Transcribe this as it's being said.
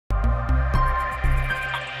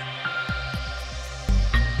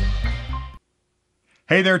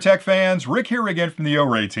Hey there tech fans, Rick here again from the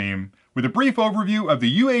OREI team with a brief overview of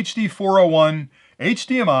the UHD-401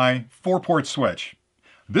 HDMI 4-port switch.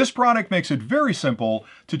 This product makes it very simple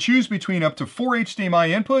to choose between up to 4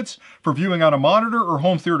 HDMI inputs for viewing on a monitor or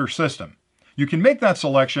home theater system. You can make that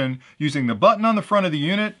selection using the button on the front of the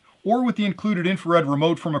unit or with the included infrared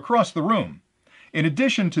remote from across the room. In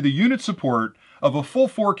addition to the unit support of a full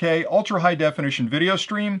 4K ultra-high definition video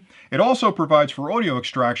stream, it also provides for audio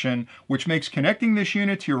extraction, which makes connecting this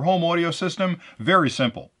unit to your home audio system very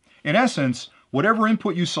simple. In essence, whatever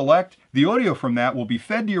input you select, the audio from that will be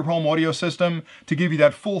fed to your home audio system to give you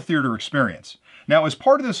that full theater experience. Now, as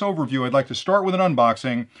part of this overview, I'd like to start with an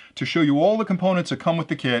unboxing to show you all the components that come with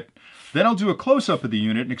the kit. Then I'll do a close-up of the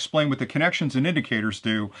unit and explain what the connections and indicators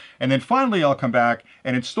do. And then finally, I'll come back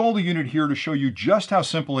and install the unit here to show you just how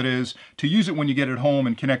simple it is to use it when you get it home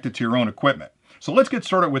and connect it to your own equipment. So let's get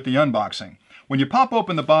started with the unboxing. When you pop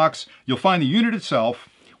open the box, you'll find the unit itself.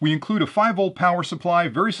 We include a 5-volt power supply,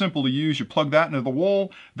 very simple to use. You plug that into the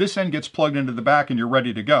wall, this end gets plugged into the back and you're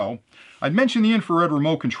ready to go. I'd mentioned the infrared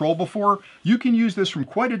remote control before. You can use this from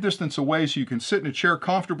quite a distance away so you can sit in a chair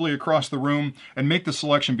comfortably across the room and make the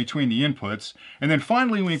selection between the inputs. And then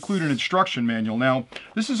finally, we include an instruction manual. Now,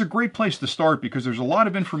 this is a great place to start because there's a lot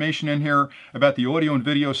of information in here about the audio and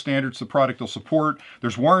video standards the product will support.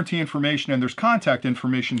 There's warranty information and there's contact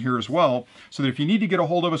information here as well, so that if you need to get a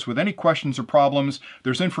hold of us with any questions or problems,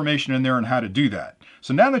 there's information in there on how to do that.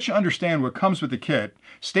 So now that you understand what comes with the kit,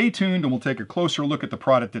 stay tuned and we'll take a closer look at the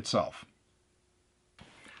product itself.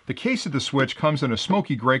 The case of the switch comes in a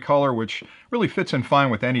smoky gray color, which really fits in fine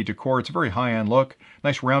with any decor. It's a very high-end look.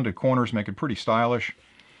 Nice rounded corners make it pretty stylish.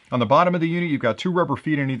 On the bottom of the unit, you've got 2 rubber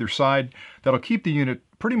feet on either side. That'll keep the unit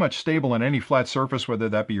pretty much stable on any flat surface, whether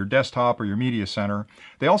that be your desktop or your media center.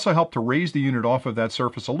 They also help to raise the unit off of that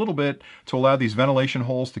surface a little bit to allow these ventilation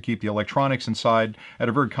holes to keep the electronics inside at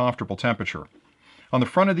a very comfortable temperature. On the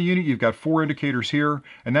front of the unit, you've got 4 indicators here,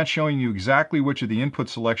 and that's showing you exactly which of the input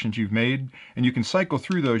selections you've made, and you can cycle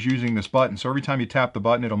through those using this button. So every time you tap the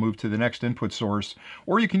button, it'll move to the next input source,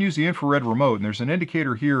 or you can use the infrared remote, and there's an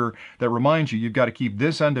indicator here that reminds you you've got to keep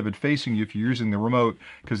this end of it facing you if you're using the remote,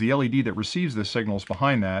 because the LED that receives this signal is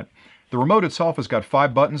behind that. The remote itself has got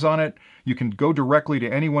 5 buttons on it. You can go directly to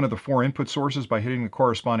any one of the 4 input sources by hitting the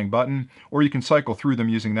corresponding button, or you can cycle through them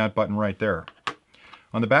using that button right there.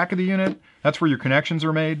 On the back of the unit, that's where your connections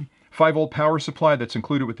are made. 5-volt power supply that's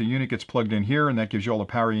included with the unit gets plugged in here, and that gives you all the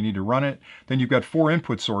power you need to run it. Then you've got 4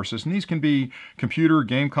 input sources, and these can be computer,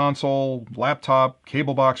 game console, laptop,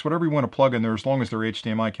 cable box, whatever you want to plug in there. As long as they're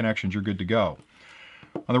HDMI connections, you're good to go.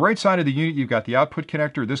 On the right side of the unit, you've got the output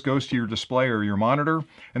connector. This goes to your display or your monitor.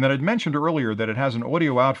 And then I'd mentioned earlier that it has an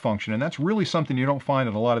audio out function, and that's really something you don't find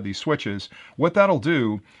in a lot of these switches. What that'll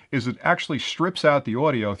do is it actually strips out the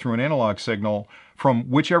audio through an analog signal from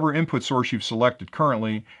whichever input source you've selected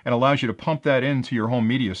currently and allows you to pump that into your home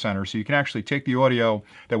media center. So you can actually take the audio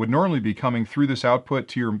that would normally be coming through this output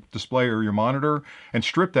to your display or your monitor and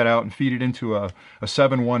strip that out and feed it into a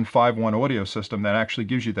 7.1/5.1 audio system that actually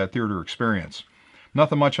gives you that theater experience.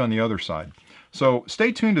 Nothing much on the other side. So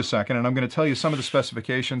stay tuned a second and I'm going to tell you some of the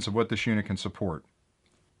specifications of what this unit can support.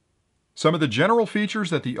 Some of the general features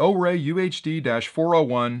that the OREI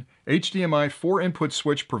UHD-401 HDMI 4-input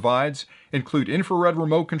switch provides include infrared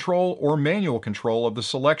remote control or manual control of the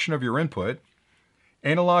selection of your input,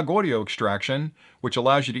 analog audio extraction, which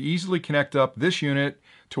allows you to easily connect up this unit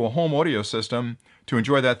to a home audio system to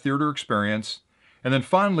enjoy that theater experience, and then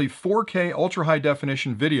finally 4K ultra-high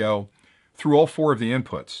definition video through all 4 of the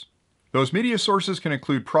inputs. Those media sources can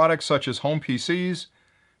include products such as home PCs,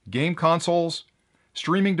 game consoles,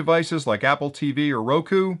 streaming devices like Apple TV or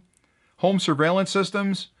Roku, home surveillance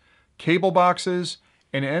systems, cable boxes,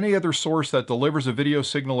 and any other source that delivers a video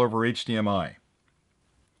signal over HDMI.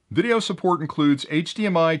 Video support includes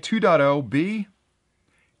HDMI 2.0B,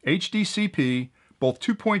 HDCP, both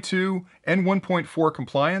 2.2 and 1.4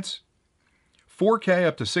 compliance, 4K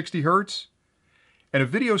up to 60 Hz, and a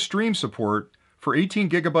video stream support for 18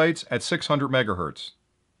 gigabytes at 600 megahertz.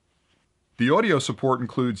 The audio support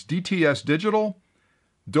includes DTS Digital,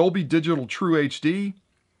 Dolby Digital True HD,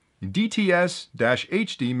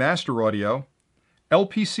 DTS-HD Master Audio,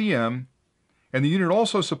 LPCM, and the unit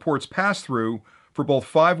also supports pass-through for both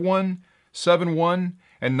 5.1, 7.1,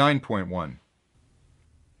 and 9.1.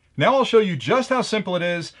 Now I'll show you just how simple it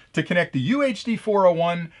is to connect the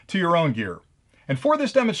UHD-401 to your own gear. And for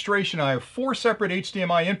this demonstration, I have 4 separate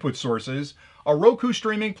HDMI input sources, a Roku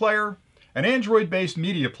streaming player, an Android-based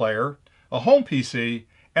media player, a home PC,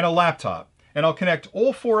 and a laptop. And I'll connect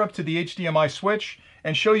all 4 up to the HDMI switch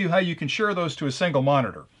and show you how you can share those to a single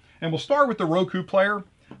monitor. And we'll start with the Roku player.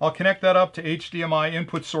 I'll connect that up to HDMI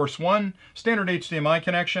input source 1, standard HDMI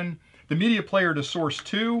connection, the media player to source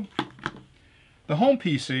 2, the home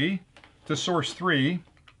PC to source 3,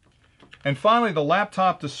 and finally the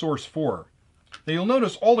laptop to source 4. Now you'll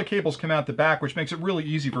notice all the cables come out the back, which makes it really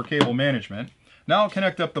easy for cable management. Now I'll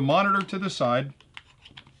connect up the monitor to the side.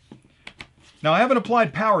 Now I haven't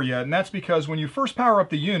applied power yet, and that's because when you first power up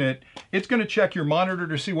the unit, it's going to check your monitor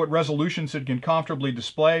to see what resolutions it can comfortably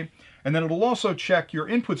display, and then it'll also check your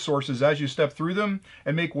input sources as you step through them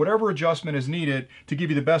and make whatever adjustment is needed to give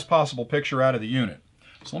you the best possible picture out of the unit.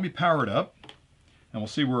 So let me power it up, and we'll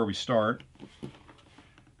see where we start.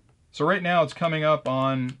 So right now it's coming up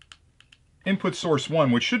on input source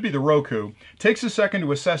 1, which should be the Roku. Takes a second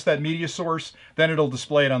to assess that media source, then it'll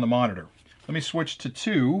display it on the monitor. Let me switch to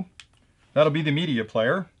 2. That'll be the media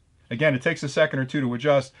player. Again, it takes a second or two to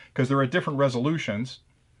adjust because they're at different resolutions.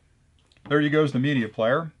 There you goes the media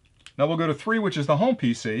player. Now we'll go to 3, which is the home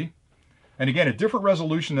PC. And again, a different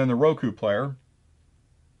resolution than the Roku player.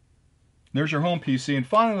 There's your home PC, and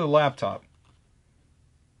finally the laptop.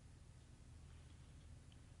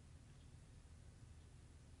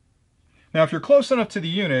 Now, if you're close enough to the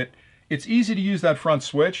unit, it's easy to use that front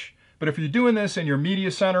switch, but if you're doing this in your media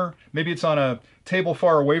center, maybe it's on a table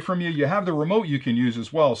far away from you, you have the remote you can use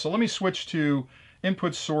as well. So let me switch to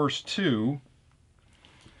input source 2,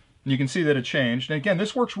 and you can see that it changed. And again,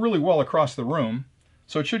 this works really well across the room,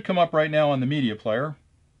 so it should come up right now on the media player.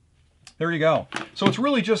 There you go. So it's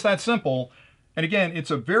really just that simple, and again,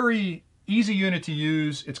 it's a very easy unit to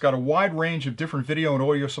use. It's got a wide range of different video and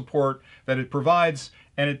audio support that it provides,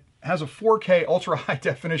 and it has a 4K ultra high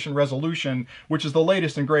definition resolution, which is the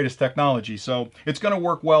latest and greatest technology. So it's going to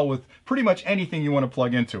work well with pretty much anything you want to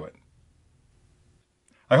plug into it.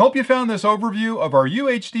 I hope you found this overview of our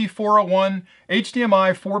UHD-401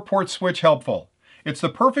 HDMI 4-port switch helpful. It's the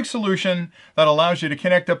perfect solution that allows you to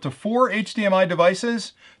connect up to 4 HDMI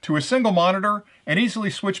devices to a single monitor and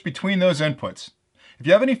easily switch between those inputs. If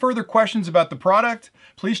you have any further questions about the product,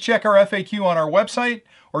 please check our FAQ on our website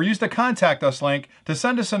or use the Contact Us link to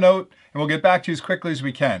send us a note, and we'll get back to you as quickly as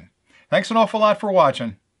we can. Thanks an awful lot for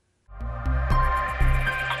watching.